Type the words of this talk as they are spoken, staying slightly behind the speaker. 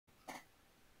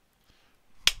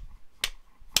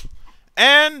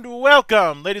And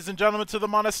welcome, ladies and gentlemen, to the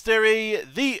monastery,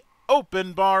 the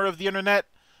open bar of the internet,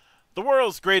 the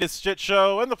world's greatest shit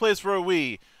show, and the place where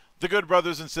we, the good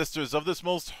brothers and sisters of this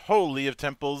most holy of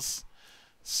temples,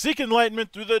 seek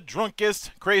enlightenment through the drunkest,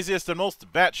 craziest, and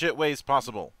most batshit ways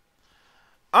possible.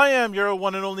 I am your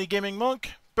one and only gaming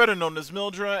monk, better known as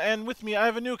Mildra, and with me I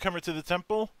have a newcomer to the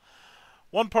temple,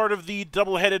 one part of the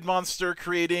double-headed monster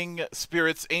creating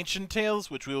Spirit's Ancient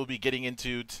Tales, which we will be getting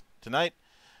into tonight.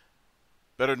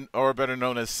 Better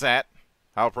known as Sat.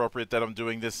 How appropriate that we're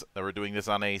doing this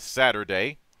on a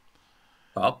Saturday.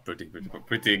 Oh,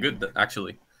 pretty good,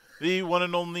 actually. The one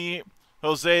and only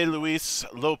Jose Luis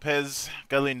López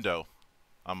Galindo.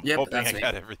 I'm hoping I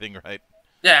got everything right.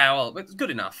 Yeah, well, it's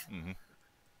good enough.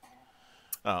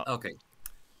 Okay.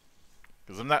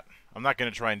 Because I'm not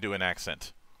going to try and do an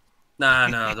accent. Nah,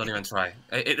 don't even try.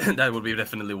 That would be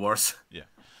definitely worse. Yeah.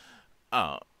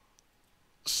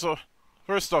 So,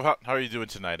 first off, how are you doing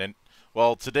tonight? And,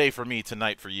 well, today for me,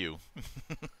 tonight for you.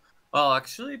 Well,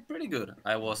 actually, pretty good.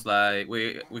 I was like,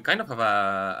 we kind of have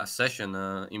a session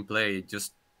in play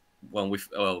just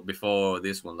before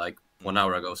this one, like 1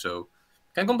 hour ago. So,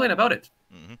 can't complain about it.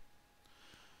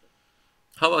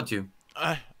 How about you?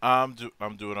 I'm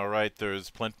doing all right. There's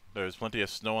plenty of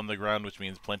snow on the ground, which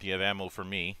means plenty of ammo for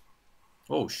me.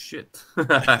 Oh shit!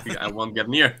 I won't get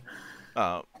near.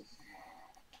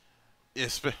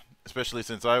 Especially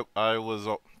since I was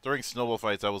during snowball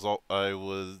fights, I was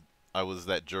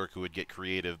that jerk who would get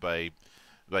creative by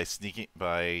sneaking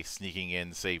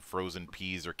in, say, frozen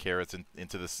peas or carrots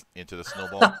into the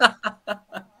snowball.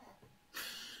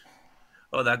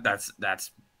 Oh,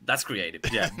 that's creative.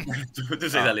 Yeah, to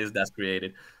say the least, that's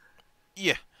creative.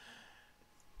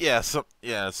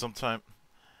 Sometime.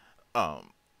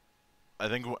 I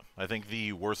think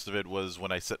the worst of it was when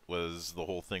was the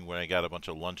whole thing when I got a bunch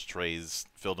of lunch trays,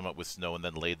 filled them up with snow, and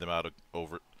then laid them out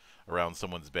around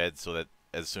someone's bed so that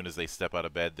as soon as they step out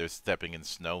of bed, they're stepping in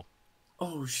snow.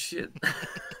 Oh shit!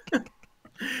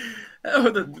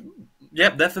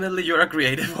 Yep, definitely you're a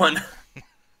creative one.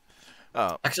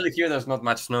 Actually, here there's not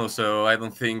much snow, so I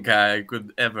don't think I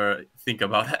could ever think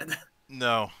about that.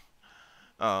 No.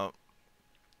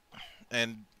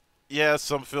 And yeah,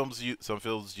 some films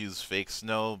use fake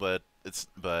snow, but it's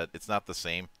not the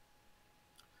same.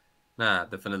 Nah,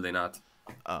 definitely not.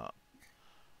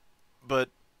 But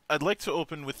I'd like to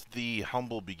open with the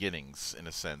humble beginnings, in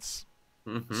a sense.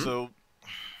 So,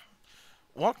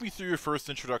 walk me through your first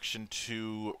introduction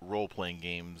to role-playing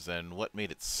games and what made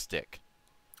it stick.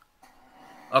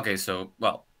 Okay, so,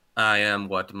 well, I am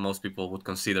what most people would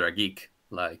consider a geek.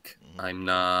 Like, I'm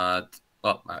not...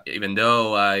 Well, even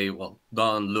though I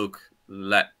don't look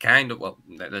like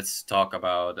let's talk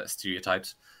about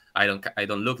stereotypes. I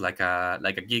don't look like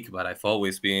a geek, but I've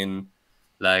always been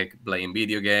like playing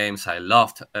video games. I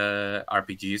loved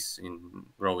RPGs in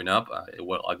growing up.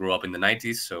 I grew up in the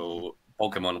 90s, so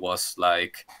Pokemon was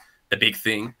like the big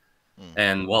thing,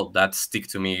 and that stick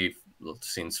to me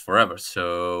since forever.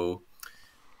 So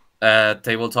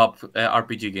tabletop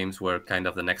RPG games were kind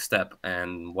of the next step.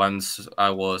 And once I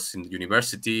was in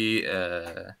university,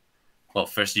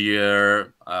 first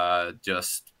year,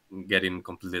 just getting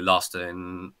completely lost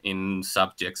in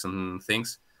subjects and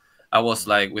things. I was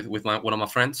like with one of my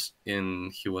friends,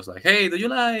 and he was like, "Hey, do you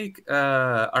like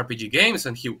RPG games?"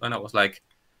 And I was like,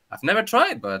 "I've never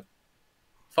tried, but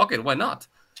fuck it, why not?"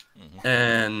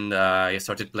 And I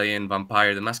started playing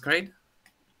Vampire the Masquerade,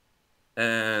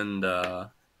 and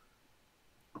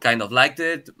kind of liked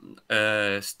it.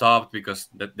 Stopped because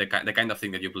the kind of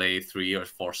thing that you play 3 or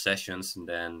 4 sessions and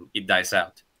then it dies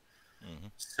out.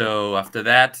 So after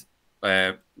that,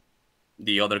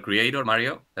 the other creator,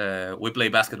 Mario, we play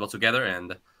basketball together,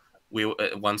 and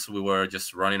once we were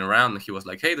just running around, he was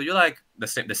like, "Hey, do you like the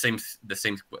same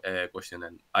question?"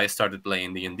 And I started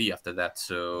playing D&D after that.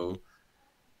 So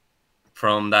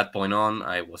from that point on,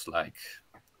 I was like,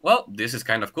 "Well, this is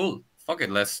kind of cool. Fuck it,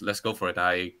 let's go for it."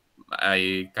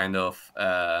 I kind of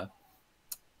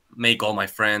make all my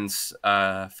friends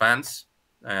fans,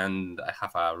 and I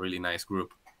have a really nice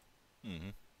group.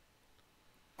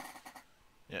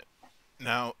 Yeah.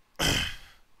 Now,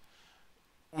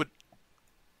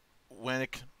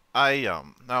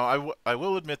 I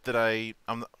will admit that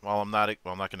I'm not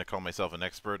going to call myself an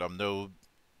expert. I'm no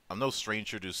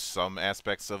stranger to some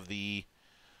aspects of the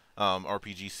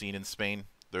RPG scene in Spain.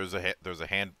 There's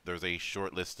a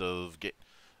short list of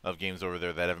games over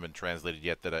there that haven't been translated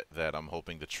yet that I'm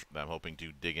hoping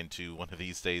to dig into one of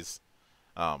these days.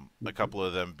 A couple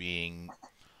of them being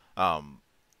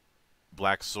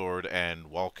Black Sword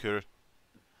and Walker.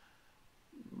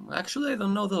 Actually, I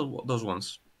don't know those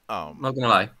ones. Not gonna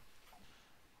lie.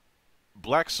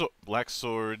 Black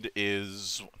Sword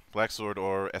is Black Sword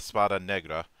or Espada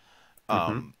Negra.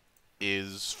 Mm-hmm. Um,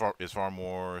 is far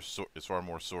more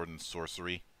sword and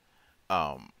sorcery.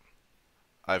 Um,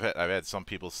 I've had some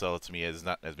people sell it to me as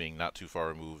not as being not too far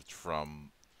removed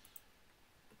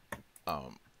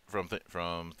um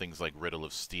from things like Riddle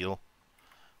of Steel,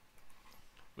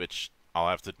 which I'll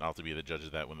have to be the judge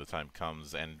of that when the time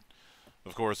comes. And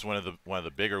of course, one of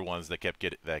the bigger ones that kept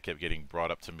getting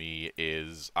brought up to me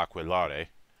is Aquilare.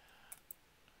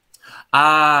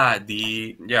 I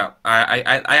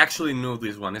actually knew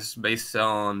this one. It's based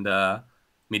on the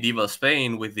medieval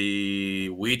Spain with the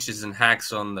witches and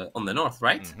hacks on the north,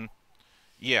 right? Mm-hmm.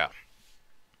 Yeah,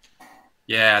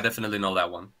 Yeah, I definitely know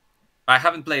that one. I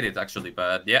haven't played it actually,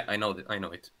 but yeah, I know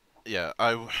it. yeah.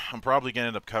 I'm probably gonna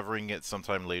end up covering it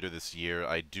sometime later this year.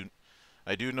 I do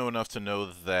know enough to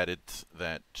know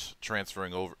that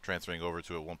transferring over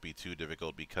to it won't be too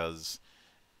difficult because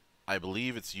I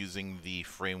believe it's using the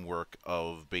framework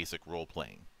of basic role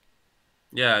playing.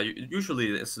 Yeah,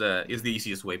 usually it's the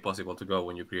easiest way possible to go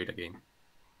when you create a game.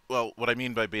 Well, what I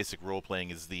mean by basic role playing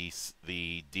is the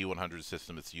D100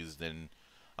 system that's used in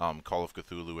Call of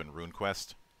Cthulhu and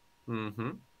RuneQuest.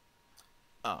 Mm-hmm.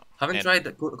 Uh, Haven't and tried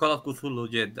the Call of Cthulhu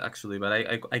yet, actually, but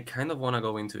I kind of want to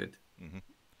go into it. mm-hmm.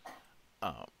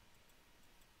 uh,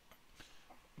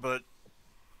 but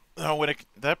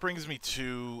that brings me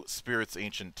to Spirit's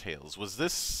Ancient Tales. Was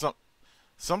this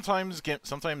sometimes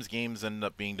games end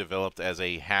up being developed as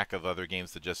a hack of other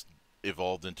games that just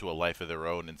evolved into a life of their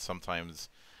own, and sometimes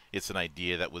it's an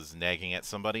idea that was nagging at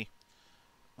somebody.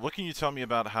 What can you tell me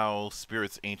about how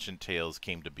Spirit's Ancient Tales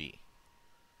came to be?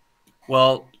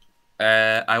 Well,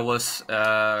 I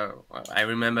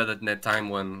remember that in the time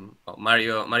when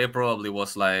Mario probably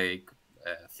was like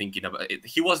thinking about it.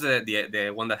 He was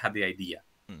the one that had the idea,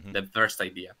 Mm-hmm. the first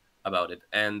idea about it,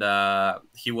 and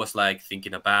he was like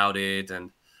thinking about it.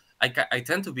 And I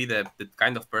tend to be the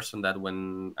kind of person that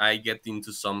when I get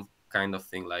into some kind of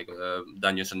thing like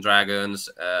Dungeons and Dragons,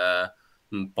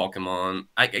 Pokemon,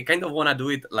 I kind of want to do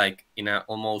it like in a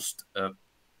almost.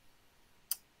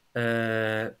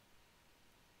 Uh,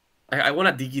 I want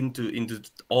to dig into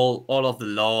all of the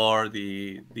lore,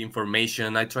 the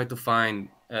information. I try to find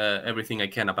everything I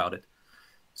can about it.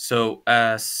 So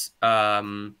as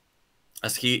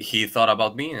he thought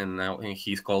about me, and now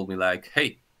he's called me like,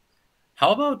 hey,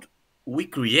 how about we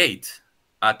create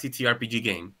a TTRPG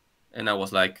game? And I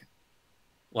was like,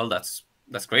 well, that's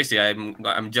crazy.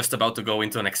 I'm just about to go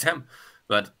into an exam,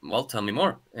 but well, tell me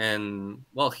more. And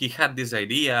well, he had this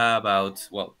idea about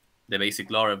well the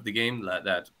basic lore of the game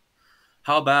that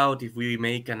how about if we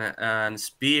make an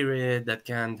spirit that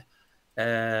can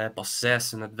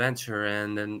possess an adventure?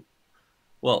 And then,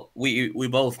 well, we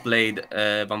both played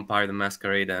Vampire the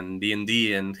Masquerade and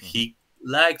D&D, and Mm-hmm. he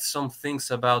liked some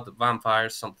things about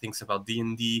vampires, some things about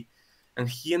D&D, and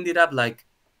he ended up like,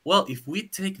 well, if we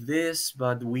take this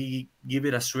but we give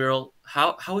it a swirl,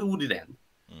 how would it end?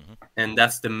 Mm-hmm. And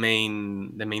that's the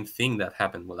main thing that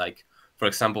happened. Like, for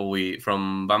example, we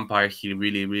from Vampire, he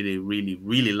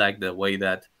really liked the way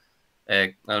that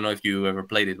I don't know if you ever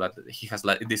played it, but he has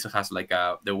like this has like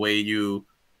the way you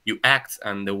act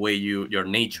and the way your Mm-hmm.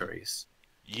 nature is.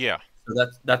 Yeah. So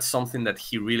that's something that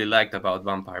he really liked about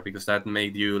Vampire because that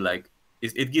made you like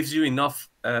it gives you enough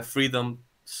freedom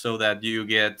so that you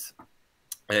get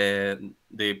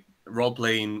the role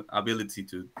playing ability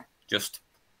to just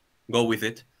go with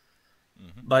it,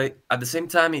 Mm-hmm. but at the same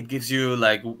time it gives you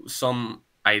like some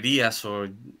ideas or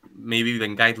maybe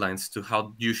even guidelines to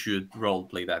how you should role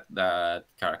play that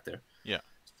character. Yeah.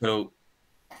 So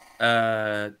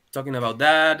talking about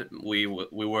that, we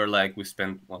were like we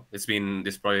spent well it's been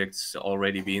this project's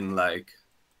already been like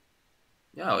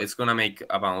yeah it's gonna make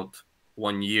about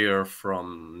 1 year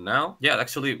from now, yeah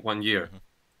actually 1 year. Mm-hmm.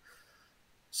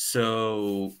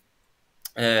 So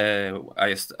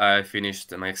I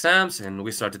finished my exams and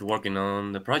we started working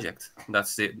on the project.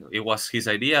 That's it. It was his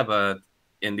idea, but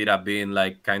ended up being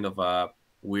like kind of a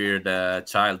weird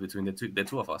child between the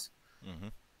two of us. Mm-hmm.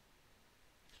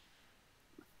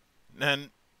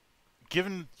 And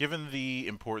given the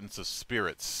importance of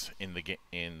spirits in the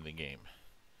game,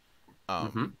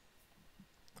 um, Hmm.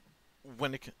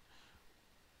 when it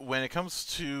when it comes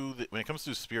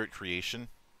to spirit creation,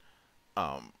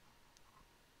 um,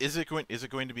 is it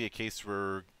going to be a case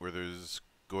where there's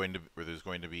going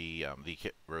to be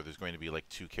where there's going to be like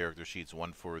two character sheets,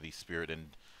 one for the spirit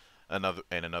and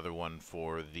another one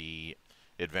for the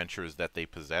adventures that they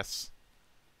possess?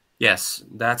 Yes,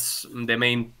 that's the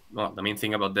main well, the main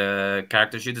thing about the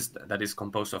character sheet is that is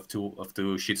composed of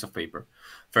two sheets of paper.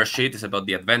 First sheet is about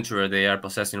the adventurer they are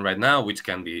possessing right now, which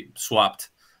can be swapped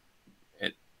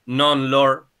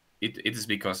non-lore, it is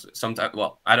because sometimes,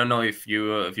 well, I don't know if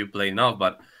you play enough,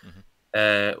 but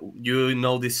you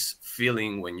know this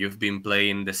feeling when you've been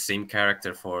playing the same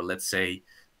character for, let's say,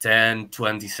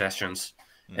 10-20 sessions,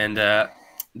 and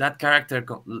that character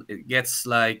it gets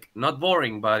like not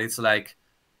boring, but it's like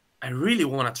I really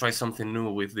want to try something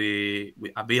new with the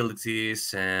with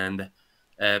abilities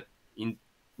uh, in,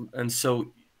 and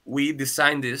so we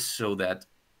designed this so that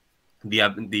the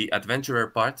adventurer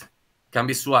part can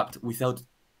be swapped without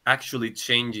actually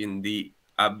changing the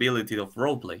ability of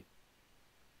roleplay.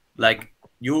 Like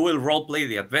you will roleplay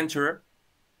the adventurer,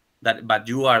 but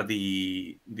you are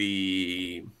the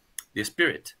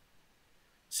spirit.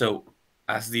 So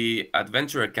as the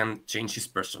adventurer can change his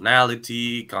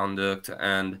personality, conduct,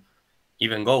 and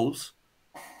even goals,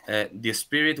 the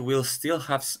spirit will still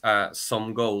have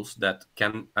some goals that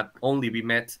can only be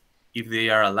met if they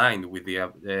are aligned with the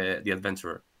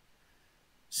adventurer.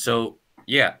 So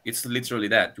yeah, it's literally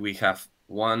that we have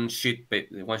one sheet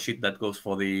that goes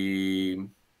for the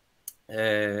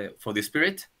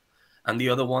spirit, and the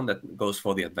other one that goes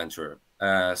for the adventurer.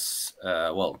 As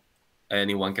well,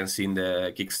 anyone can see in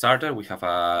the Kickstarter, we have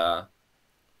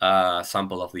a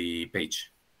sample of the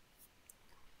page.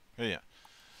 Yeah.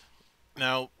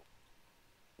 Now,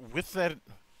 with that,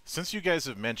 since you guys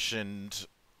have mentioned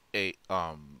a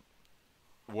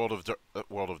World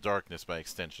of Darkness by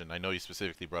extension, I know you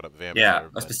specifically brought up Yeah, Vampire,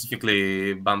 but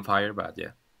specifically vampire, but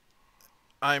yeah.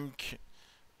 I'm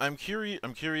I'm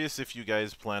curious if you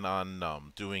guys plan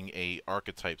on doing a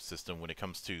archetype system when it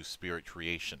comes to spirit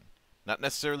creation. Not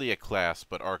necessarily a class,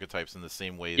 but archetypes in the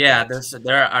same way Yeah, that.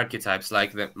 there are archetypes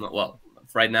like the well.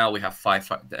 Right now we have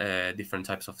 5 different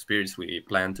types of spirits. We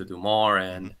plan to do more,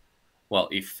 and well,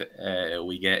 if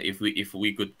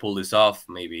we could pull this off,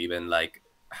 maybe even like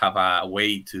have a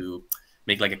way to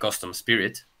make like a custom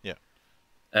spirit. Yeah.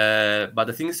 But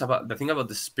the thing about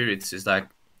the spirits is like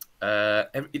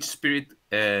each spirit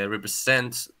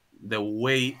represents the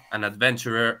way an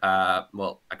adventurer,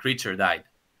 well, a creature died.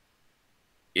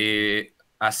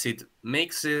 As it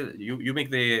makes it, you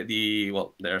make the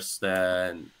well. There's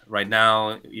the right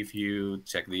now. If you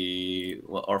check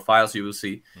our files, you will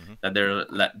see that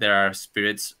there are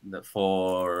spirits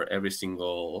for every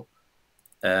single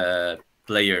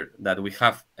player that we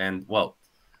have, and well,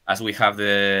 as we have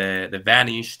the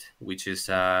vanished, which is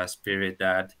a spirit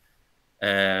that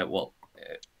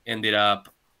ended up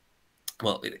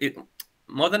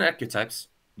more than archetypes.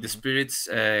 The spirits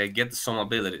get some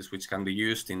abilities which can be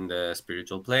used in the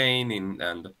spiritual plane.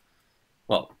 And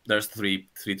well, there's three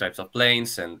types of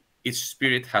planes, and each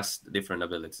spirit has different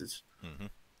abilities.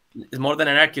 More than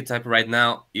an archetype right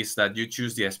now is that you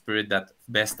choose the spirit that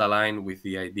best align with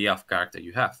the idea of character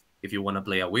you have. If you want to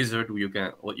play a wizard, you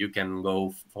can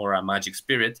go for a magic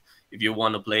spirit. If you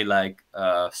want to play like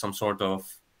some sort of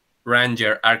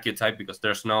ranger archetype, because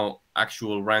there's no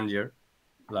actual ranger,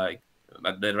 like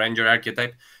but the ranger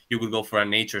archetype, you could go for a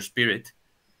nature spirit.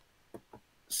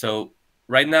 So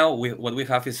right now what we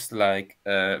have is like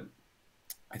I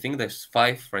think there's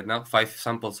 5 right now, 5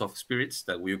 samples of spirits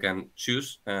that you can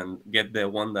choose and get the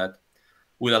one that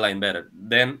will align better.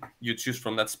 Then you choose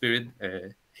from that spirit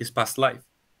his past life.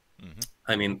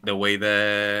 I mean the way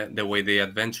the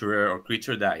adventurer or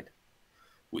creature died,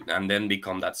 and then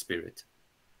become that spirit.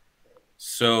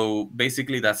 So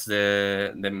basically, that's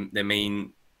the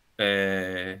main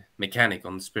mechanic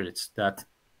on spirits, that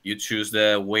you choose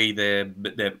the way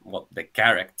the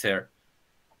character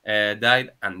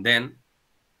died, and then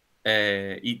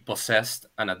it possessed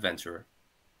an adventurer.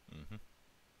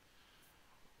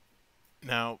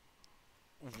 Now,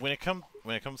 when it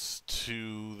comes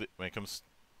to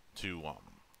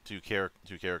to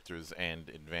characters and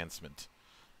advancement,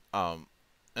 and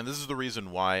this is the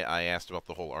reason why I asked about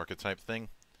the whole archetype thing.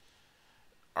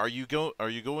 Are you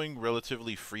going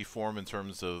relatively freeform in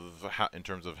terms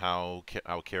of how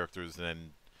characters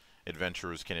and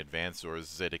adventurers can advance, or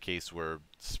is it a case where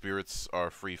spirits are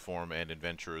freeform and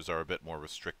adventurers are a bit more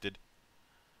restricted?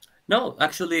 No,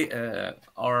 actually,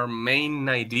 our main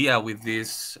idea with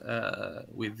this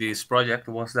project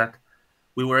was that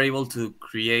we were able to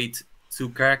create 2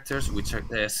 characters which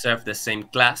serve the same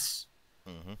class.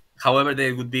 However,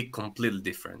 they would be completely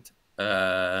different.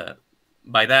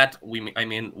 By that, I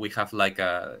mean we have like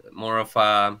a more of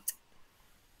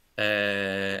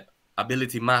a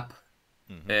ability map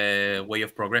way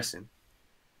of progressing,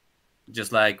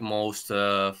 just like most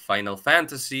Final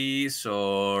Fantasies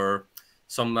or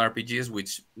some RPGs,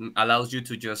 which allows you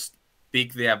to just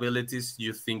pick the abilities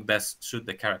you think best suit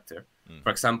the character. For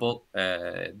example,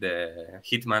 the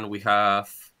Hitman we have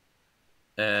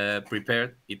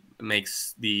prepared, it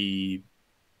makes the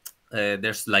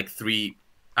there's like 3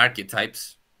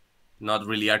 archetypes, not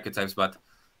really archetypes, but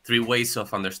 3 ways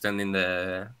of understanding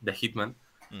the hitman.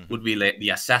 Would be like the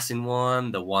assassin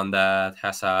one, the one that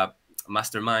has a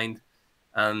mastermind,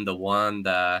 and the one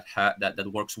that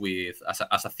that works with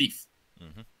as a thief,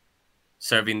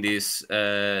 serving this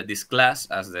class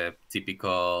as the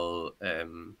typical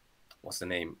what's the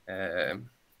name?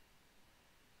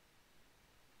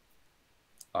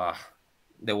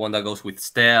 The one that goes with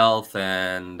stealth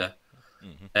and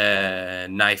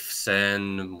knives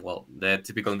and, well, the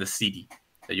typical in the city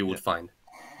that you would find.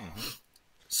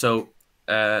 So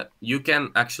you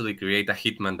can actually create a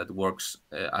hitman that works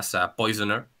as a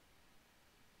poisoner,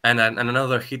 and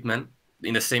another hitman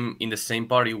in the same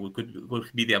party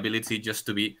could be the ability just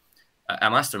to be a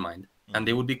mastermind, and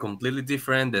they would be completely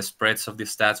different. The spreads of the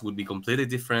stats would be completely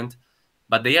different,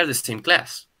 but they are the same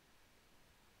class.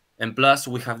 And plus,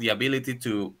 we have the ability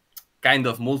to kind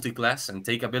of multi-class and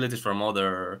take abilities from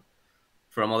other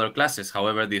classes.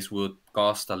 However, this would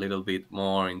cost a little bit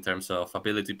more in terms of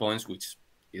ability points, which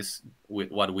is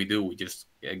what we do. We just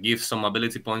give some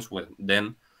ability points,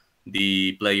 then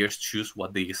the players choose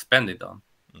what they spend it on.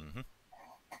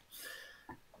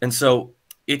 And so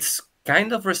it's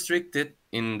kind of restricted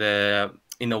in a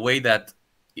way that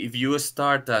if you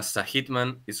start as a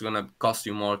hitman, it's gonna cost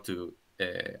you more to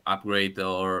upgrade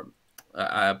or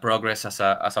progress as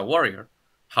a warrior.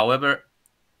 However,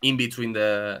 in between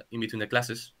the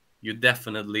classes, you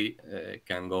definitely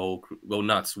can go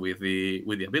nuts with the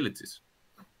abilities.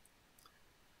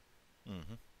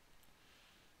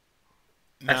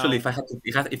 Now, actually, if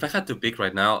I had to pick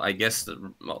right now, I guess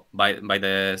by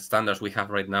the standards we have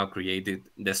right now created,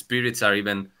 the spirits are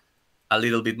even a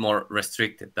little bit more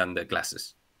restricted than the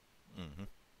classes.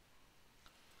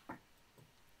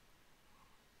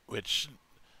 Which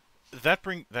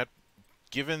given that,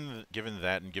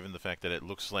 and given the fact that it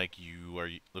looks like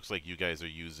you guys are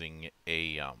using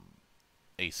a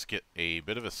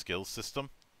bit of a skill system.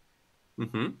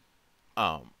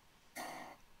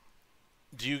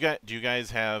 Do you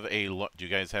guys have a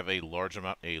large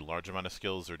amount of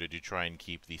skills, or did you try and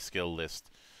keep the skill list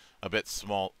a bit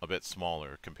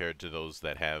smaller compared to those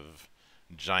that have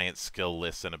giant skill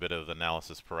lists and a bit of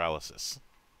analysis paralysis?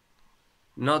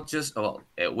 Not just, well,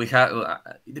 we have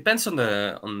it depends on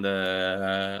the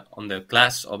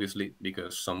class, obviously,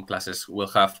 because some classes will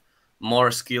have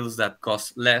more skills that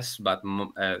cost less, but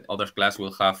other class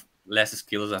will have less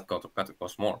skills that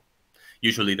cost more.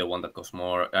 Usually the one that costs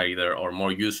more are either or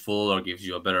more useful or gives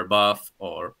you a better buff,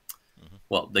 or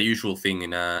well, the usual thing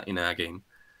in a game.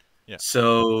 Yeah.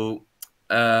 So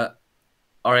our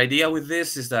idea with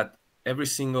this is that every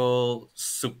single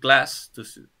subclass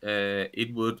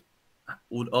it would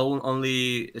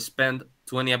only spend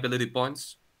 20 ability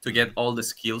points to get all the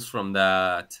skills from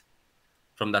that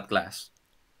class,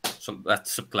 so that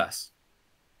subclass.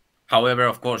 However,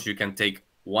 of course, you can take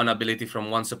one ability from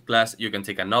one subclass, you can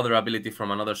take another ability from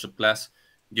another subclass.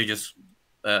 You just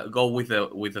go with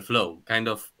the flow, kind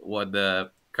of what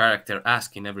the character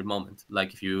asks in every moment.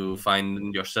 Like if you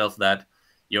find yourself that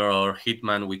your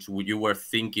hitman, which you were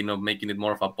thinking of making it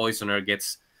more of a poisoner,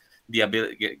 gets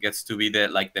to be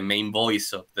the main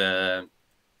voice of the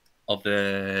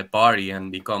party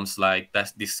and becomes like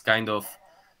this kind of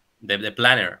the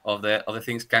planner of the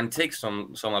things, can take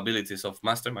some abilities of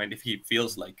mastermind if he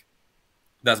feels like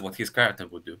that's what his character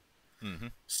would do.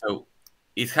 So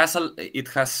it has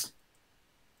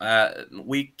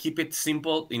we keep it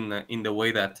simple in the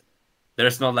way that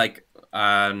there's not like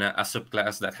a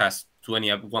subclass that has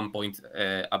 21 point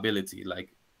ability,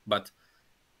 but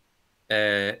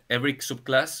every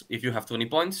subclass, if you have 20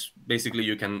 points, basically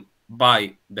you can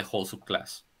buy the whole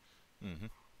subclass.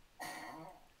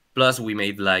 Plus, we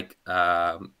made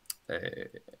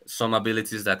some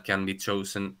abilities that can be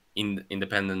chosen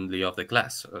independently of the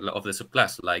class, of the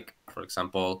subclass. Like, for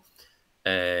example,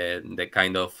 the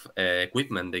kind of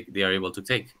equipment they are able to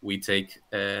take. We take.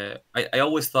 I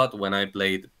always thought when I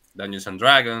played Dungeons and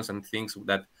Dragons and things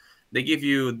that they give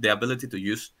you the ability to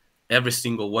use every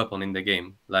single weapon in the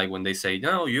game. Like when they say,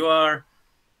 "No, you are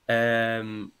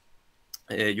able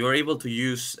to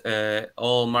use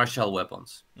all martial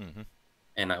weapons."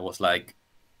 And I was like,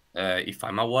 if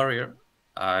I'm a warrior,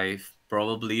 I've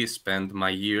probably spent my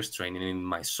years training in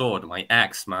my sword, my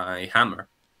axe, my hammer.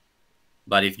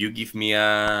 But if you give me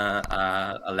a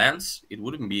lance, it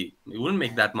wouldn't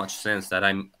make that much sense that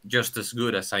I'm just as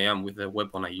good as I am with the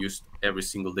weapon I used every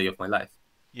single day of my life.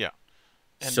 Yeah.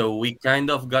 So we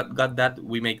kind of got that.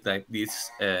 We make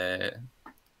this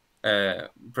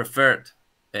preferred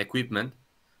equipment,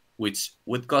 which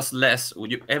would cost less.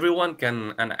 Everyone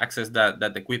can access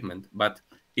that equipment, but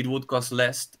it would cost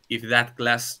less if that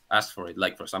class asked for it.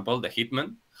 Like, for example, the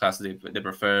Hitman has the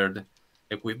preferred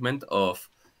equipment of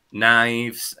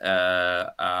knives,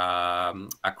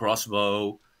 a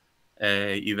crossbow,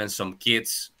 even some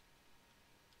kits.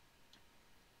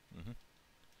 Mm-hmm.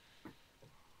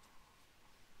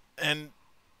 And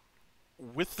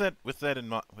with that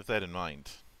in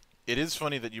mind, it is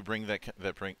funny that you bring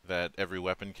that every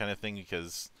weapon kind of thing,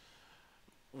 because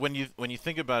when you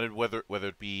think about it, whether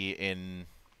it be in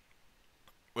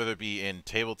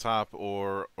tabletop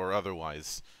or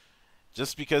otherwise,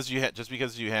 just because you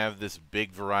have this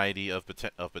big variety of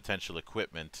potential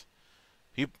equipment,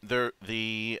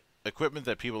 the equipment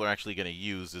that people are actually going to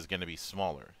use is going to be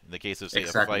smaller. In the case of, say,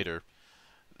 a Exactly. fighter,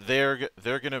 they're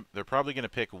probably gonna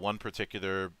pick one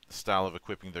particular style of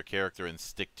equipping their character and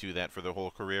stick to that for their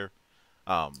whole career.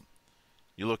 Um,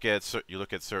 you look at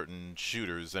certain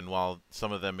shooters, and while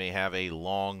some of them may have a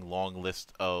long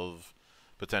list of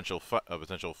potential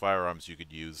firearms you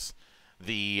could use,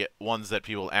 the ones that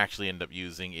people actually end up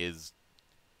using is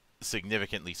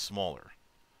significantly smaller.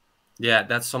 Yeah,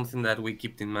 that's something that we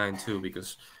kept in mind too,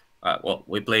 because well,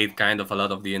 we played kind of a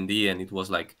lot of D&D, and it was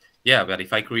like, yeah, but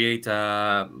if I create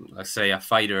let's say a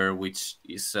fighter which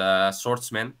is a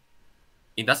swordsman,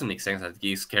 it doesn't make sense that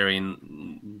he's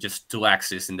carrying just two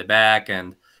axes in the back,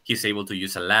 and he's able to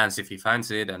use a lance if he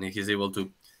finds it, and he's able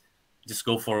to just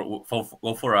go for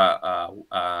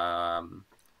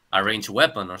a ranged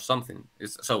weapon or something.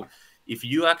 So if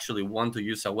you actually want to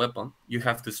use a weapon, you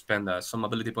have to spend some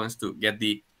ability points to get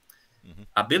the Mm-hmm.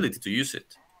 ability to use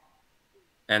it,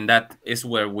 and that is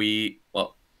where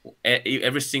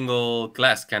every single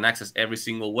class can access every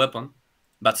single weapon,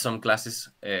 but some classes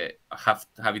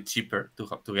have it cheaper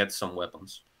to get some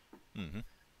weapons. Mm-hmm.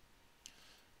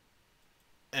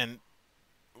 And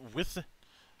with the,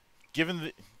 given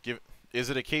the give, is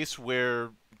it a case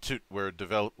where we're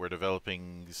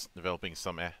developing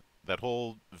some that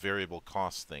whole variable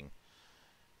cost thing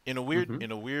in a Hmm.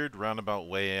 weird roundabout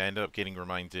way? I ended up getting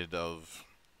reminded of,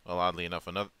 well, oddly enough,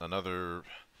 another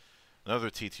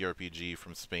TTRPG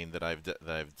from Spain that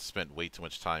I've spent way too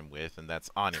much time with, and that's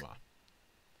Anima.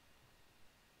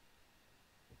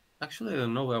 Actually, I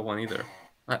don't know that one either.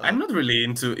 I'm Uh, not really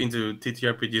into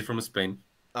TTRPG from Spain.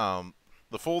 um,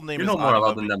 the full name You is know more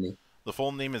about them than me.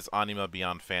 Anima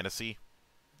Beyond Fantasy.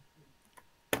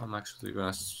 I'm actually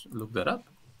gonna look that up.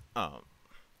 Um,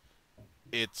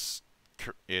 it's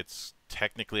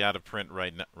technically out of print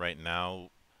right now,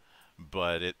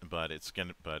 but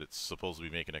it's supposed to be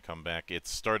making a comeback. It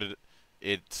started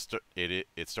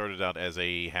out as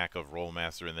a hack of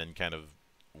Rollmaster and then kind of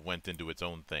went into its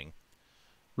own thing.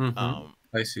 Mm-hmm. Um,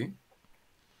 I see.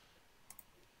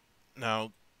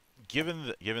 Now,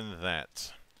 given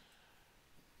that,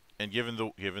 and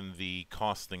given the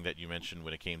cost thing that you mentioned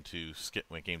when it came to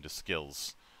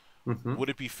skills, Mm-hmm. would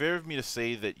it be fair of me to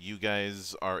say that you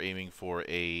guys are aiming for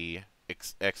a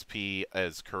XP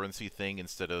as currency thing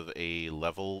instead of a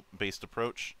level based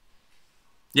approach?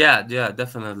 Yeah, yeah,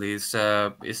 definitely. It's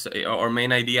our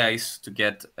main idea is to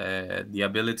get the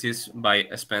abilities by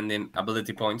spending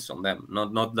ability points on them.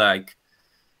 Not like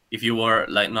if you were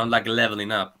like not like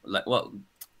leveling up. Like, well,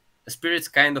 spirits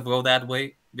kind of go that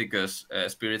way because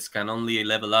spirits can only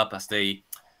level up as they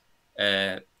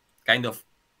uh, kind of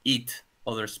eat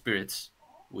other spirits,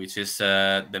 which is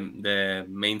the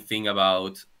main thing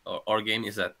about our game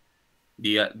is that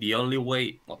the only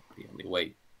way, well, the only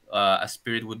way a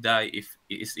spirit would die if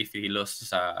he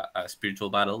lost a spiritual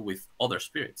battle with other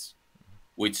spirits,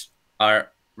 which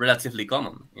are relatively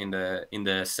common in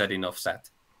the setting of SAT.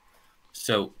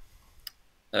 So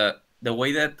uh, the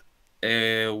way that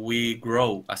we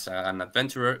grow as an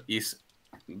adventurer is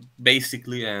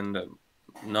basically and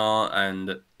no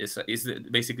and is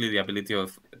basically the ability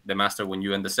of the master. When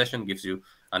you end the session, gives you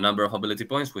a number of ability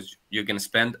points which you can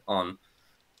spend on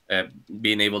uh,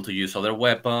 being able to use other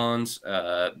weapons,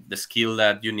 the skill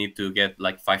that you need to get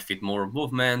like 5 feet more of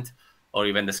movement, or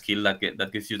even the skill that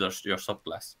gives you your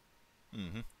subclass.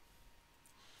 Mm-hmm.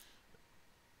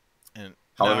 And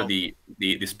However, now,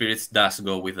 the spirits does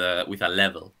go with a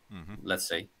level, mm-hmm. let's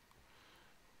say.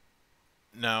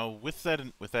 Now with that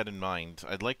in mind,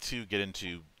 I'd like to get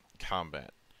into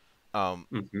combat.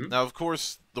 Hmm. Now, of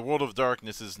course, the World of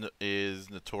Darkness is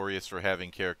notorious for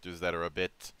having characters that are a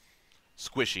bit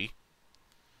squishy.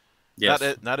 Yes.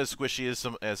 Not as squishy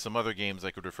as some other games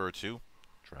I could refer to,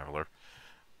 Traveler,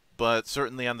 but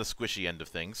certainly on the squishy end of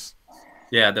things.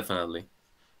 Yeah, definitely.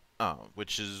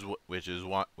 Which is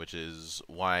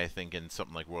why I think in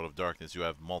something like World of Darkness you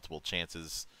have multiple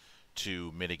chances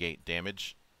to mitigate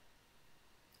damage.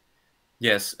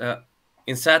 Yes.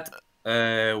 In SAT,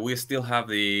 we still have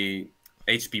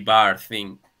HP bar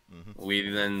thing. Mm-hmm. We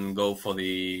didn't go for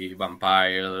the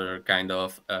vampire kind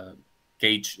of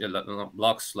cage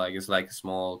blocks. Like it's like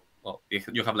small. Well,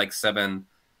 you have like 7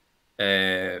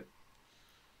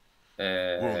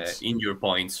 Wounds. injury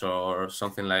points or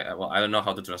something like. Well, I don't know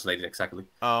how to translate it exactly,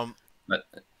 Um, but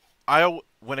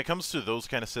when it comes to those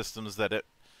kind of systems, the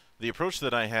approach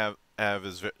that I have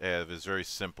is very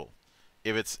simple.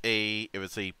 If it's a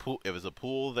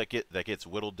pool that gets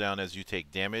whittled down as you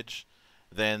take damage,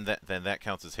 then that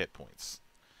counts as hit points.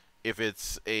 If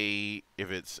it's a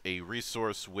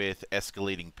resource with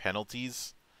escalating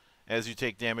penalties as you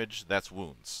take damage, that's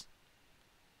wounds.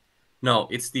 no,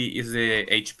 it's the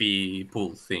HP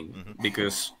pool thing Mm-hmm.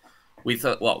 because we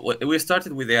thought we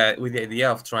started with the idea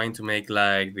of trying to make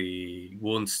like the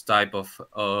wounds type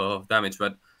of damage,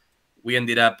 but we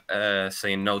ended up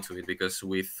saying no to it because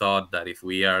we thought that if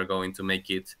we are going to make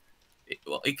it,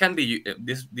 well, it can be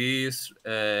this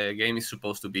game is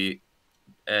supposed to be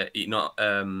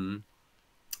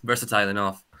versatile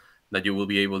enough that you will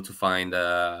be able to find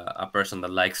a person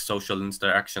that likes social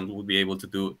interaction will be able to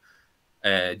do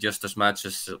just as much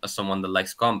as someone that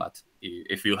likes combat,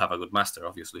 if you have a good master,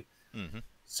 obviously. Mm-hmm.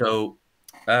 So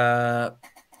uh,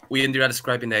 we ended up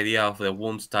describing the idea of the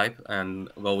wound type and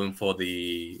going for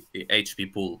the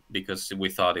HP pool because we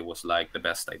thought it was like the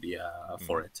best idea Mm-hmm.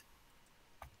 for it.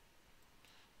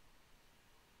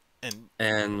 And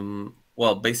And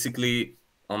well, basically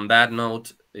on that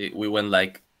note, we went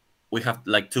like we have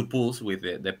like 2 pools with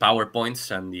the power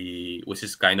points and the which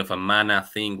is kind of a mana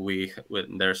thing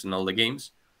there's in all the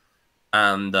games,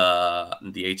 and the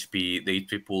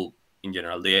HP pool in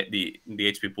general. The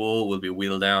HP pool will be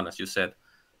whittled down, as you said,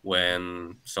 mm-hmm.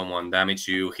 when someone damages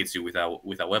you, hits you with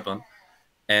a weapon,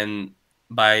 and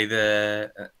by the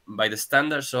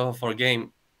standards of our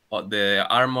game, the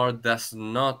armor does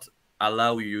not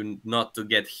allow you not to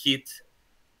get hit,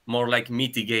 more like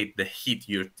mitigate the hit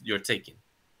you're taking.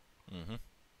 Mm-hmm.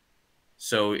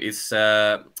 So it's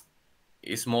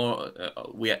more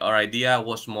our idea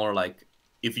was more like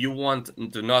if you want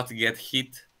to not get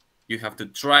hit, you have to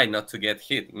try not to get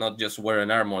hit, not just wear an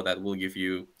armor that will give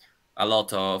you a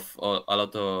lot of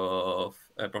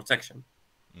protection.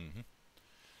 Mm-hmm.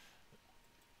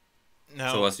 So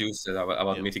Now, as you said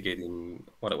about yeah. mitigating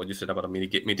what you said about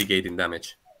mitigating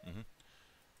damage. Mm-hmm.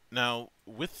 Now,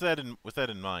 with that in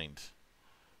mind,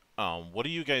 what are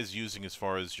you guys using as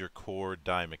far as your core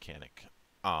die mechanic?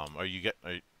 Are you get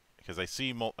because I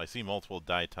see multiple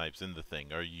die types in the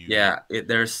thing. Are you? Yeah,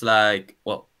 there's like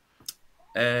or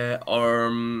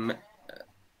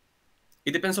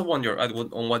it depends on what you're it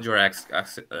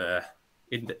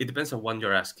depends on what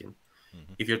you're asking.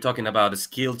 Mm-hmm. If you're talking about the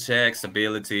skill checks,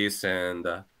 abilities, and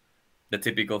the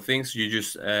typical things, you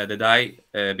use the die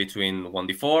between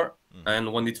 1d4 Mm-hmm. and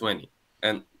 1d20,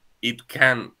 and it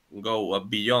can go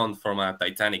beyond from a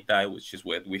Titanic die, which is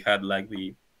what we had like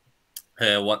the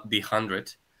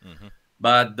 100. Mm-hmm.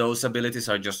 But those abilities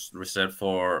are just reserved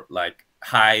for like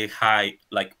high,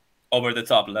 like over the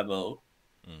top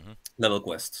Mm-hmm. level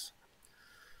quests.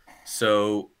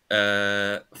 So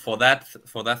for that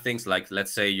things, like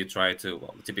let's say you try to,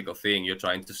 well, the typical thing, you're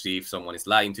trying to see if someone is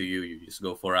lying to you, you just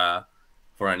go for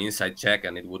an inside check,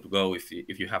 and it would go if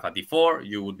you have a d4,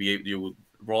 you would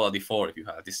roll a d4. If you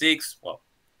have a d6, well,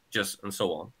 just and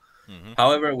so on. Mm-hmm.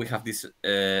 However, we have this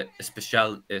to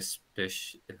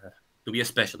be a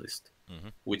specialist, Mm-hmm.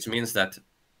 which means that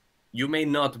you may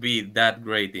not be that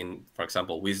great in, for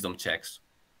example, wisdom checks.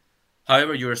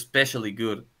 However, you're especially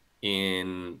good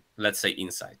in, let's say,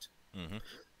 insight. Mm-hmm.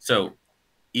 So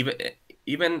even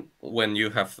even when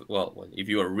you have, well, if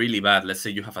you are really bad, let's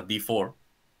say you have a D4,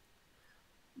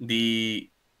 the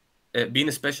being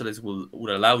a specialist would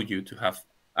allow you to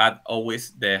add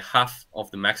always the half of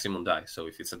the maximum die. So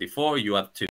if it's a D4, you add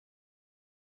 2.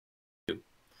 If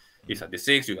it's a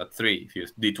D6, you add 3. If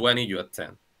it's D20, you add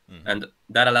 10. Mm-hmm. And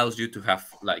that allows you to have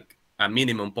like a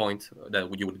minimum point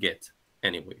that you would get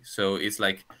anyway. So it's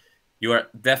like you are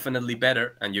definitely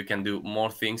better and you can do more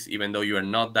things even though you are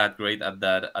not that great at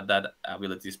that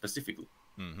ability specifically.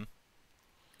 Mm-hmm.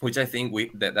 Which I think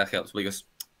that helps because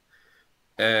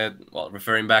well,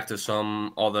 referring back to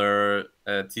some other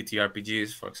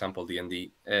TTRPGs, for example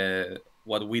D&D,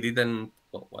 what we didn't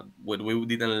well, what we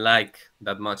didn't like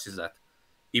that much is that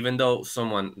even though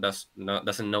someone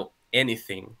doesn't know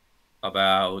anything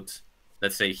about,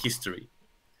 let's say, history,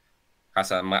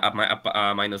 has a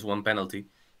 -1 penalty.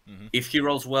 Mm-hmm. If he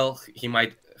rolls well, he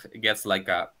might gets like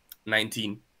a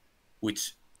 19,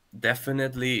 which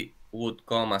definitely would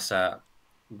come as a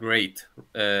great,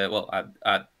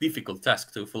 a difficult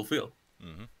task to fulfill.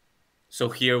 Mm-hmm. So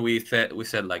here we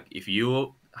said like if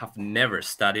you have never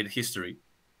studied history,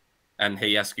 and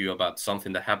he asks you about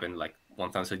something that happened like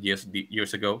 1,000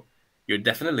 years ago, you're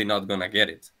definitely not gonna get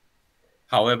it.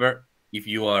 However, if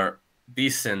you are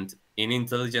decent in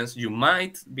intelligence, you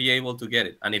might be able to get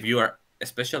it. And if you are a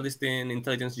specialist in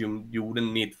intelligence, you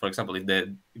wouldn't need, for example, if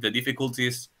the difficulty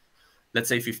is, let's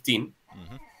say, 15,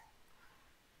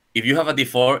 if you have a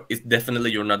D4, it's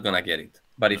definitely you're not gonna get it.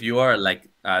 But if you are like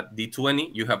at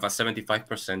D20, you have a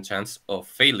 75% chance of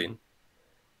failing.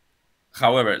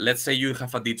 However, let's say you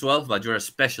have a D12, but you're a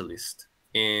specialist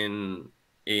in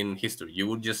history. You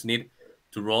would just need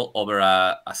to roll over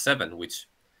a 7, which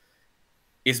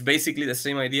is basically the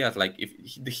same idea as like if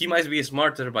he might be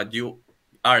smarter, but you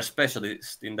are a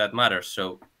specialist in that matter.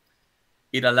 So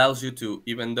it allows you to,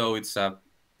 even though it's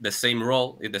the same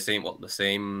role, the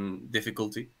same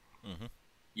difficulty,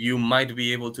 you might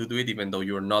be able to do it even though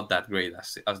you're not that great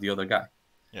as the other guy.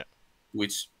 Yeah.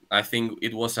 Which I think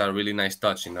it was a really nice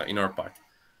touch in our part.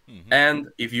 And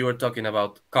if you are talking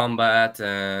about combat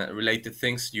related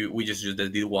things, we just use the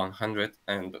D100,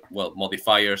 and well,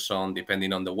 modifiers on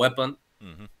depending on the weapon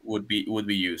would be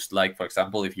used. Like for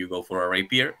example, if you go for a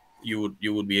rapier, you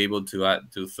would be able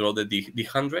to throw the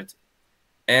D100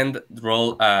 and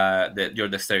roll your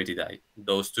dexterity die.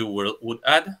 Those two would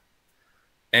add,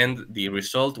 and the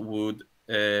result would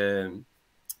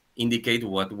indicate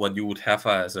what you would have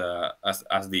as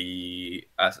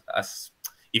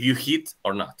if you hit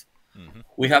or not.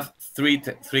 We have three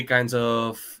kinds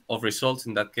of results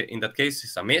in that case.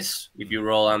 It's a miss. If you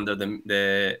roll under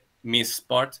the miss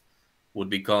part, would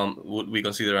we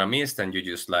consider a miss, and you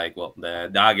just like, well, the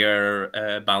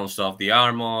dagger bounced off the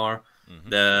armor,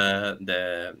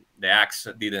 the axe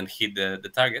didn't hit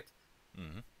the target.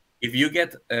 If you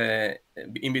get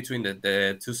in between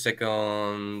the 2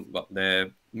 second, well,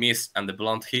 the miss and the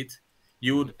blunt hit,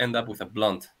 you would end up with a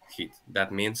blunt hit.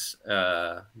 That means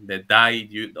the die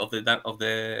of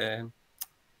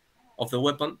the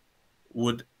weapon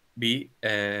would be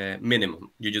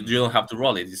minimum. You don't have to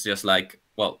roll it. It's just like,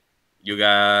 well, you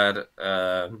got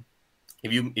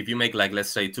if you make like, let's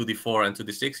say 2d4 and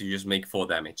 2d6, you just make 4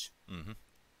 damage.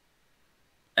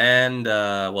 And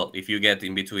well, if you get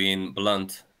in between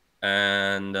blunt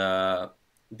and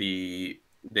the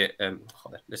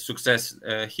success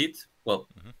hit, well,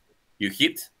 you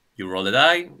hit, you roll a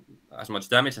die, as much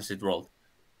damage as it rolled.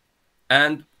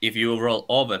 And if you roll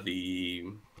over the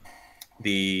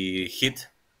hit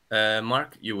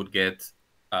mark, you would get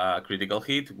a critical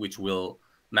hit, which will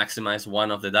maximize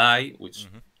one of the die, which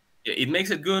it makes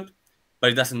it good,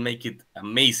 but it doesn't make it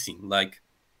amazing. Like,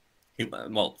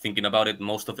 well, thinking about it,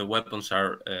 most of the weapons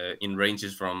are in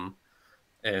ranges from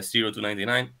 0 to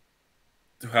 99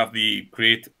 to have the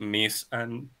crit, miss,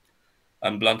 and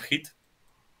blunt hit.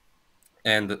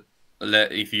 And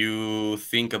if you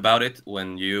think about it,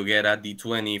 when you get a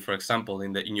D20, for example,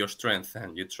 in your strength,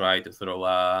 and you try to throw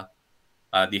a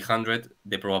D100,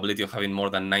 the probability of having more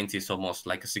than 90 is almost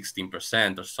like a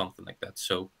 16% or something like that.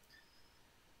 So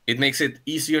it makes it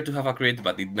easier to have a crit,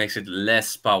 but it makes it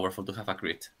less powerful to have a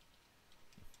crit.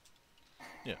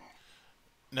 Yeah.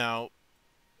 Now,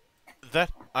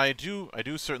 that I do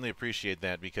certainly appreciate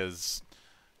that, because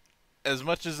as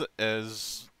much as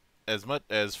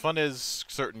fun as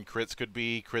certain crits could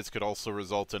be, crits could also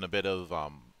result in a bit of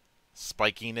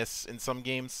spikiness in some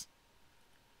games.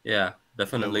 Yeah,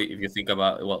 definitely. If you think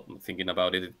about, well, thinking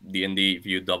about it, D&D, if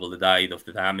you double the die of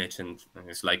the damage, and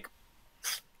it's like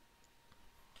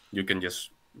you can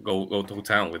just go to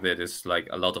town with it. It's like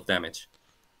a lot of damage.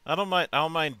 I don't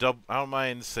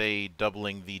mind say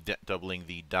doubling the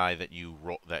die that you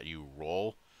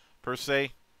roll per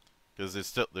se, because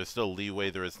there's still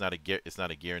leeway there. It's not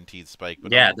a guaranteed spike.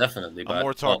 But yeah, definitely. I'm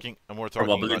more talking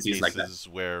about cases like that,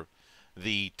 where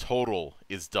the total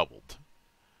is doubled.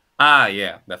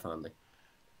 Yeah, definitely.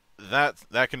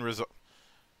 That can result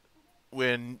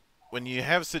when you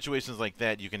have situations like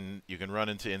that. You can run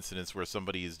into incidents where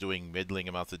somebody is doing middling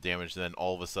amounts of damage, and then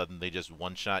all of a sudden they just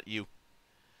one-shot you.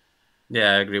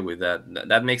 Yeah, I agree with that.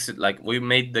 That makes it like we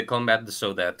made the combat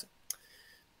so that,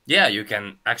 yeah, you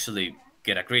can actually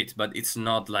get a crit, but it's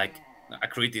not like a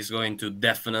crit is going to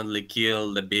definitely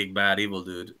kill the big bad evil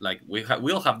dude. Like we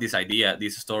all have this idea,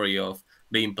 this story of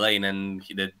being playing, and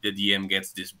the DM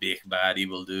gets this big bad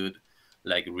evil dude,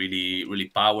 like really really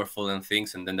powerful and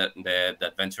things, and then the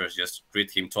adventurers just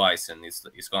crit him twice and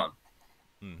it's gone.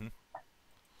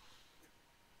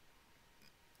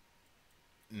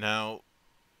 Now,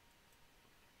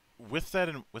 with that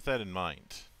in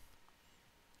mind,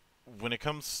 when it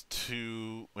comes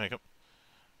to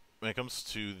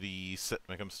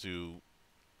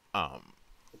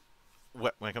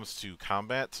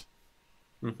combat,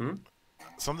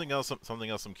 something else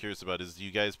I'm curious about is, do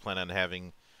you guys plan on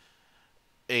having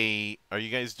a? Are you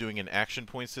guys doing an action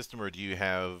point system, or do you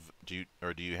have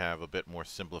a bit more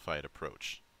simplified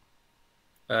approach?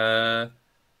 Uh,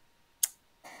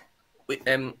 we,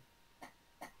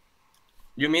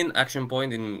 you mean action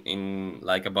point in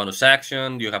like a bonus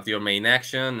action? You have your main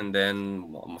action and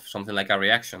then something like a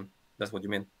reaction. That's what you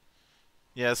mean?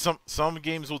 Yeah, some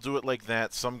games will do it like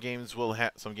that. Some games will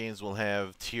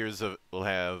have tiers of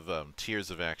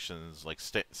actions like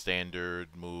standard,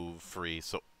 move, free,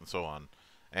 so on,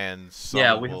 and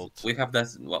Yeah, some will. we have that.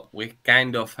 Well, we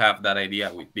kind of have that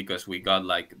idea because we got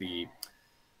like the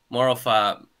more of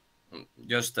a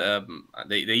just the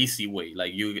easy way.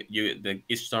 Like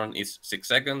each turn is 6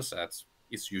 seconds. That's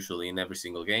it's usually in every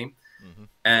single game, Mm-hmm.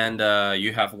 and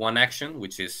you have one action,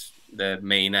 which is the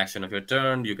main action of your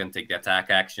turn. You can take the attack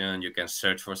action. You can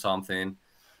search for something,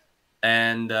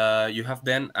 and you have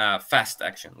then a fast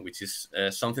action, which is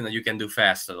something that you can do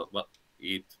fast. Well,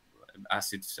 it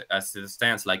as it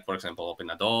stands, like for example, open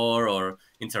a door or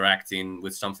interacting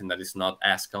with something that is not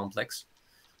as complex.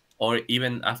 Or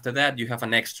even after that, you have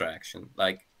an extra action.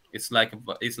 Like it's like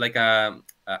a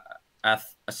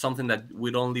something that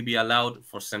would only be allowed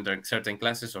for certain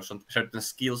classes or certain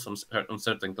skills on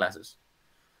certain classes.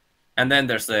 And then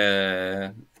there's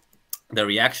the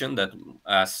reaction that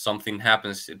as something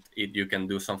happens, you can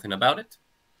do something about it.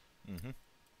 Mm-hmm.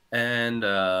 And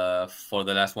for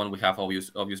the last one, we have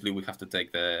obviously we have to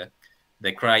take the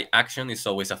cry action. It's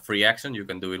always a free action. You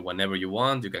can do it whenever you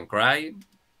want. You can cry,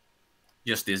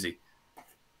 just easy.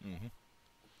 Mm-hmm.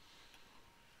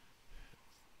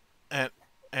 And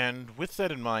and with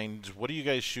that in mind, what are you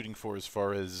guys shooting for as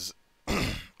far as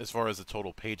the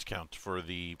total page count for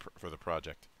the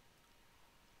project?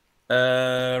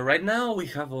 Right now we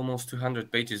have almost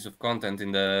 200 pages of content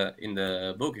in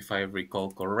the book, if I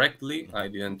recall correctly. Mm-hmm. I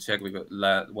didn't check because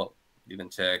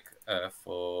didn't check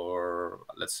for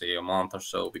let's say a month or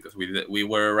so because we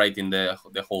were writing the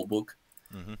whole book,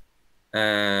 Mm-hmm.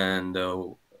 and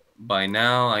by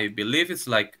now I believe it's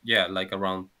like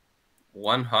around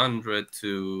 100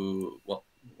 to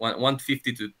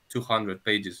 150 to 200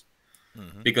 pages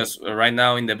Mm-hmm. because right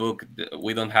now in the book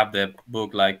we don't have the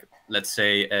book like let's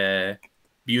say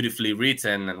beautifully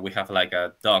written, and we have like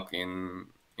a doc in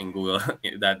Google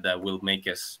that will make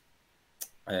us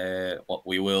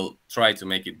we will try to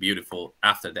make it beautiful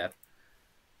after that.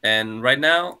 And right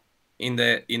now in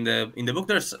the book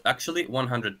there's actually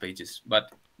 100 pages, but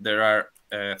there are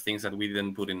things that we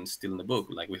didn't put in still in the book,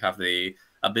 like we have the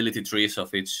ability trees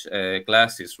of each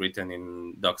class is written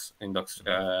in docs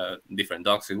different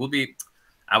docs. It would be,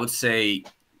 I would say,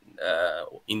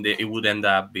 it would end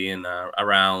up being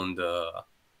around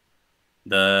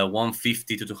the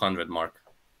 150 to 200 mark.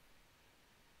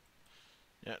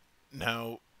 Yeah.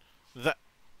 Now, that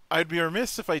I'd be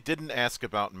remiss if I didn't ask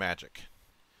about magic.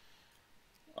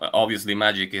 Obviously,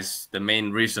 magic is the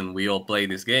main reason we all play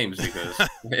these games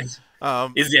because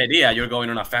Um, it's the idea. You're going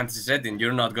on a fantasy setting.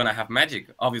 You're not gonna have magic.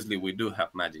 Obviously, we do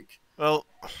have magic. well,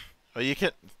 you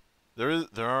can. There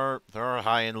are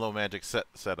high and low magic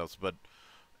setups, but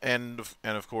and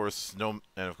of course no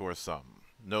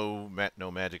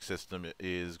magic system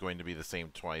is going to be the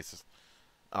same twice.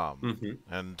 Hmm.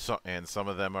 And some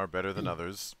of them are better than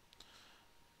others,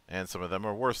 and some of them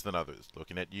are worse than others.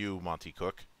 Looking at you, Monty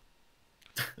Cook.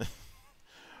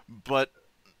 But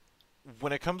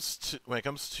when it comes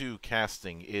to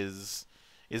casting, is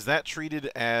that treated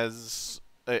as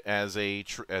a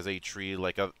tree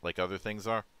like other things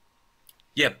are?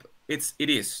 Yep, it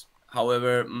is.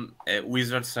 However,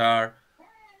 wizards are,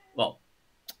 well,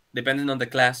 depending on the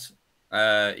class,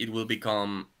 it will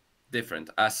become different.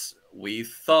 As we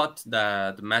thought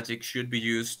that magic should be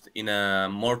used in a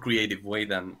more creative way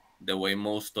than the way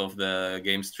most of the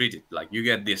games treat it. Like you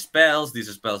get these spells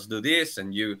do this,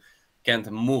 and you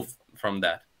can't move from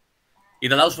that.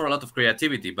 It allows for a lot of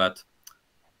creativity, but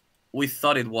we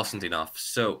thought it wasn't enough.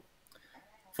 So,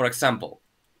 for example,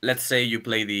 let's say you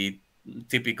play the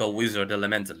typical wizard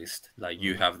elementalist, like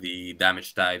you Mm-hmm. have the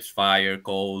damage types fire,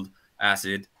 cold,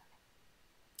 acid.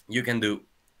 You can do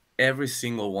every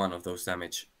single one of those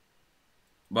damage,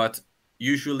 but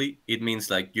usually it means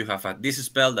like you have this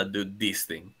spell that do this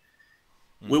thing.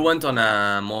 We Mm-hmm. went on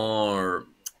a more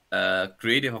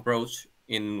creative approach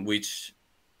in which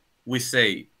we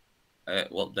say,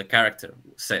 the character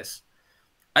says,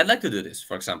 I'd like to do this,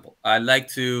 for example. I'd like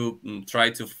to try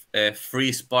to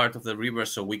freeze part of the river,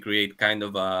 so we create kind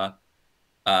of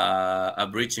a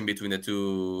bridge in between the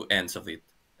two ends of it.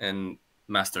 And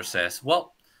Master says,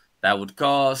 well, that would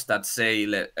cost, let's say,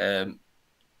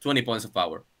 20 points of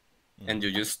power. And Mm-hmm.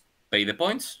 you just pay the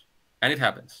points, and it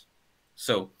happens.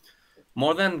 So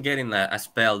more than getting a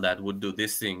spell that would do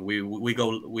this thing, we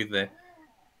go with the,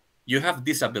 you have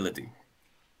this ability,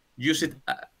 use it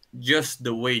just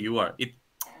the way you are.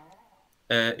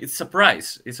 It's a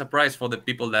prize. It's a prize for the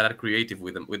people that are creative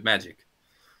with magic.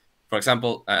 For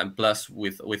example, plus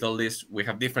with all this, we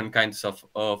have different kinds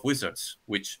of wizards,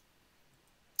 which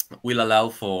will allow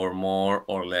for more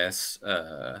or less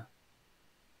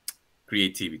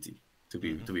creativity. To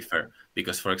be fair,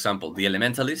 because for example, the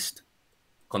elementalist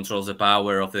controls the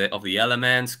power of the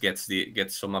elements, gets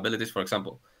some abilities. For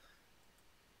example,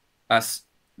 as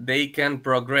they can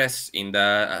progress in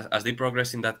as they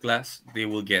progress in that class, they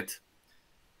will get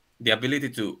the ability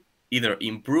to either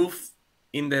improve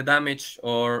in the damage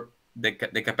or the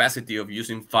capacity of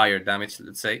using fire damage,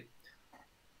 let's say,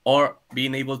 or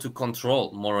being able to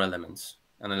control more elements.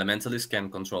 An elementalist can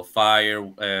control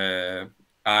fire,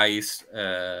 ice.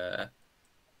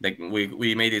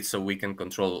 We made it so we can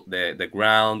control the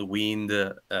ground, wind,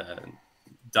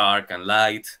 dark and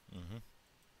light.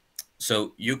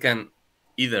 So you can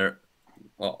either,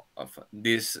 well,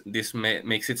 this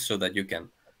makes it so that you can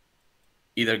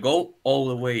either go all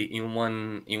the way in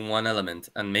one element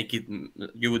and make it,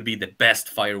 you would be the best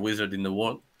fire wizard in the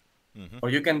world,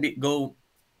 or you can go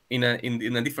in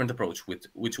a different approach,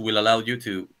 which will allow you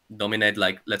to dominate,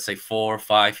 like, let's say 4,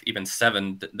 5, even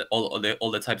 7, all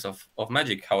the types of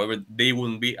magic. However, they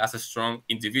wouldn't be as strong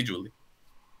individually.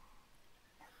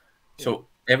 So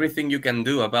everything you can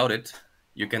do about it,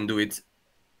 you can do it.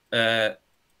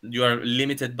 You are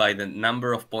limited by the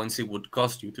number of points it would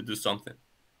cost you to do something.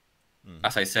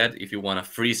 As I said, if you want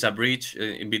to freeze a breach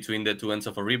in between the two ends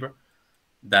of a river,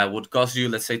 that would cost you,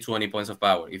 let's say, 20 points of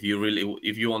power. If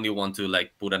you only want to,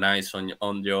 like, put an ice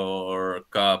on your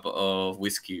cup of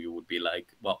whiskey, it would be like,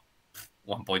 well,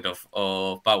 1 point of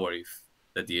power if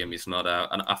the DM is not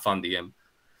a fun DM.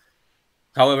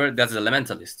 However, that's the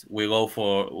elementalist.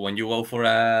 When you go for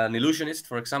an illusionist,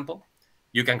 for example,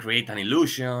 you can create an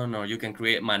illusion, or you can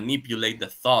manipulate the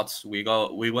thoughts. We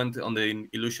went on the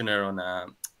illusioner on a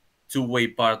two-way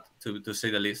part, to say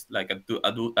the least, like a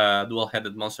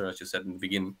dual-headed monster, as you said in the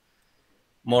beginning.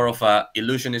 More of a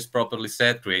illusionist, properly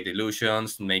said, create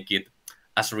illusions, make it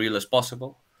as real as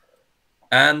possible.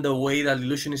 And the way that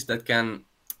illusionists that can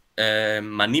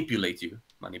manipulate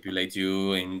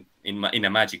you in a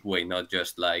magic way, not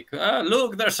just like,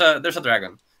 look, there's a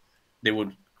dragon. They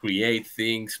would create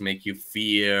things, make you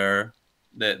fear,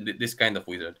 this kind of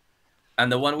wizard.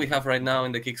 And the one we have right now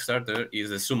in the Kickstarter is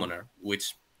the summoner,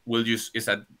 which is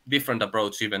a different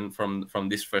approach even from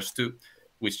these first two,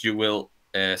 which you will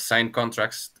sign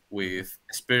contracts with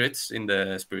spirits in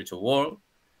the spiritual world,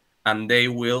 and they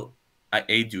will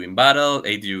aid you in battle,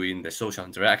 aid you in the social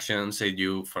interactions, aid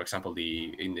you, for example,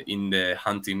 in the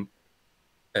hunting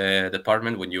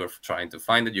department. When you're trying to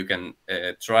find it, you can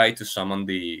try to summon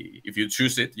if you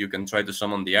choose it, you can try to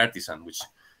summon the artisan, which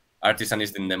artisan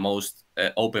is in the most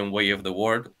open way of the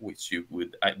world, which you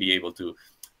would be able to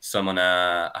summon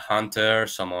a hunter,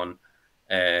 summon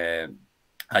a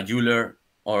jeweler,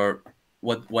 or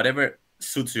whatever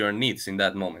suits your needs in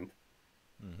that moment.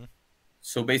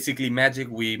 So basically, magic,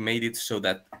 we made it so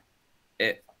that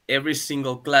every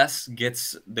single class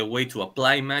gets the way to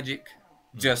apply magic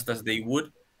just as they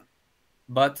would,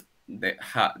 but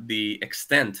the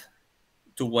extent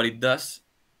to what it does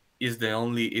is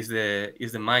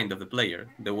the mind of the player,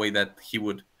 the way that he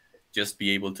would just be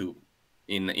able to,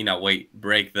 in a way,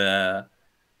 break the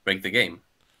game.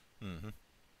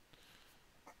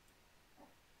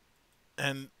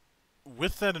 And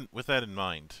with that in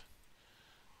mind,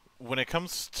 when it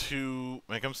comes to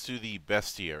the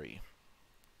bestiary,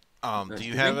 do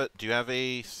you have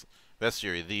a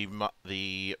bestiary,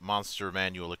 the monster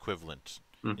manual equivalent?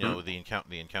 You know, the encounter.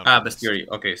 Bestiary.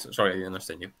 Okay, sorry, I didn't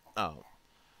understand you. Oh.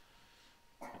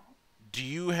 Do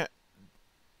you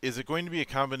is it going to be a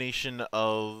combination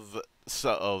of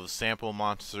sample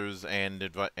monsters and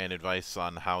advice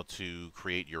on how to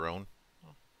create your own?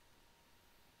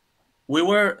 We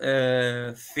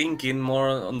were thinking more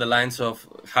on the lines of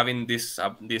having these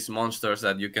monsters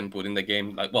that you can put in the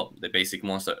game, like, well, the basic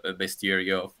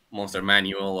bestiary of monster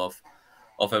manual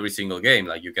of every single game.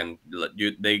 Like,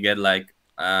 they get like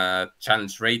a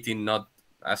challenge rating, not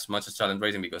as much as challenge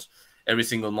rating, because every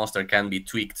single monster can be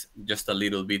tweaked just a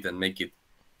little bit and make it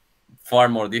far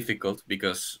more difficult.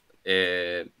 Because,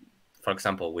 for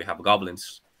example, we have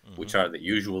goblins, which are the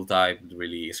usual type,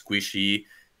 really squishy.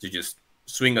 To just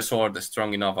swing a sword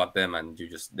strong enough at them and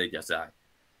they just die.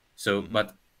 So,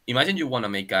 but imagine you want to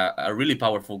make a really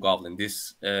powerful goblin,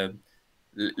 this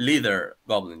leader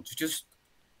goblin.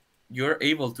 You're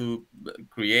able to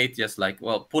create just like,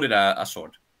 well, put it a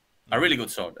sword. a really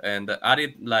good sword, and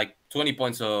added like 20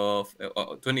 points of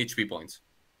 20 HP points.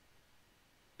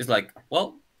 It's like,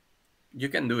 well, you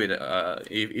can do it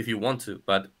if you want to,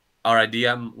 but our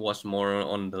idea was more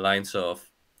on the lines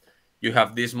of you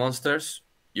have these monsters,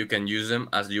 you can use them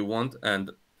as you want,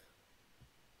 and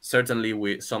certainly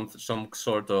with some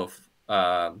sort of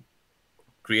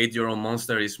create your own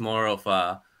monster is more of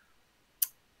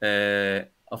an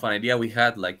idea we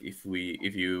had. Like if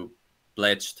you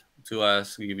pledged to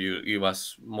us, give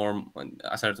us more,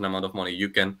 a certain amount of money, you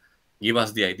can give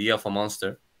us the idea of a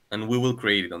monster, and we will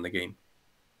create it on the game.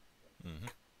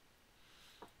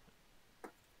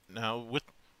 Now,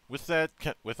 with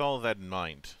all of that in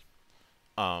mind,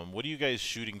 what are you guys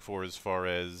shooting for as far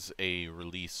as a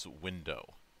release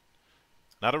window?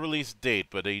 Not a release date,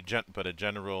 but a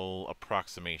general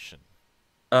approximation.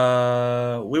 We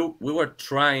were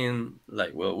trying,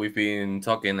 like, well, we've been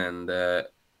talking, and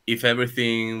if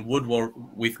everything would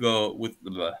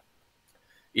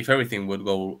if everything would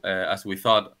go as we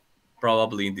thought,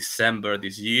 probably in December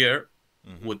this year,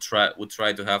 would try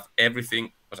to have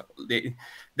everything. The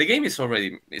game is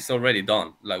already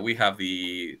done. Like, we have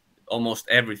almost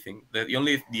everything. The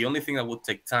only thing that would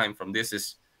take time from this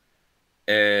is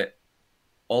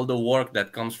all the work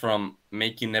that comes from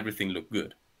making everything look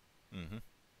good.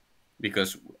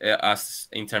 Because as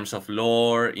in terms of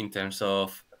lore, in terms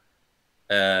of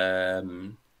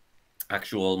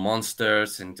actual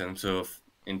monsters, in terms of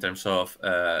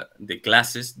the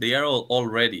classes, they are all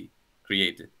already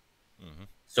created.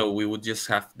 So we would just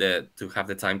have to have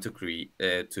the time to create,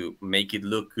 to make it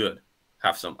look good,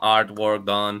 have some artwork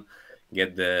done,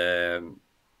 get the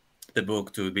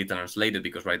book to be translated,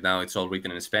 because right now it's all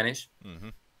written in Spanish.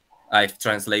 I've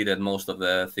translated most of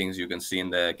the things you can see in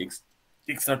the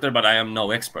Kickstarter, but I am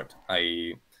no expert.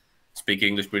 I speak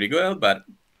English pretty good, but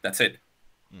that's it.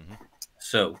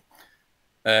 So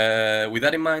with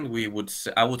that in mind,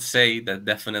 I would say that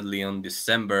definitely on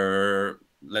December,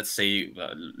 let's say,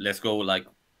 let's go like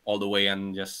all the way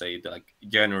and just say like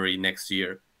January next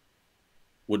year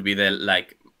would be the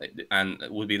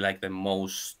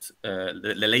most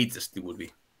the latest it would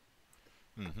be.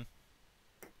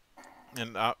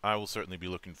 And I will certainly be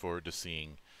looking forward to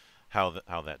seeing how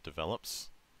that develops.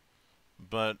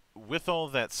 But with all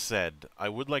that said, I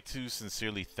would like to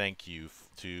sincerely thank you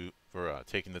for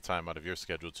taking the time out of your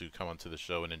schedule to come onto the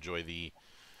show and enjoy the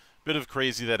bit of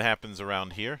crazy that happens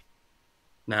around here.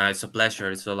 Nah, it's a pleasure.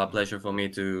 It's all a pleasure for me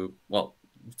to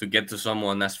get to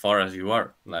someone as far as you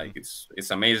are. Like,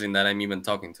 it's amazing that I'm even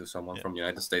talking to someone from the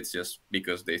United States just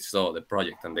because they saw the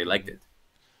project and they liked it.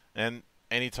 And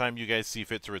anytime you guys see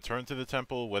fit to return to the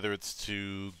temple, whether it's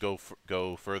to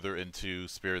go further into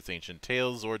Spirit's Ancient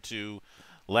Tales or to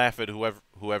laugh at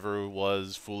whoever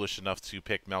was foolish enough to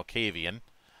pick Malkavian,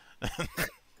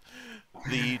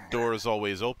 the door is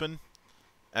always open.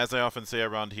 As I often say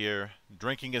around here,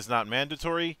 drinking is not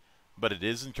mandatory, but it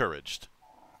is encouraged.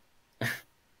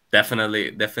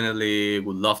 Definitely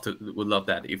would love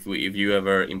that if you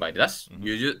ever invite us.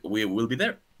 We will be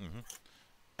there.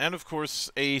 And of course,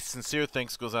 a sincere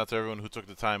thanks goes out to everyone who took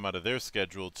the time out of their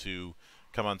schedule to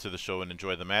come onto the show and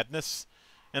enjoy the madness.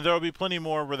 And there will be plenty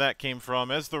more where that came from,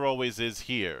 as there always is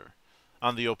here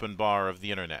on the open bar of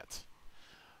the internet.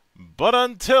 But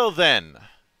until then,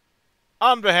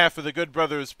 on behalf of the good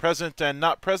brothers present and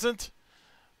not present,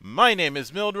 my name is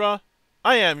Mildra.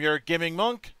 I am your gaming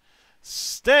monk.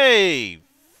 Stay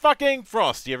fucking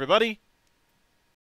frosty, everybody.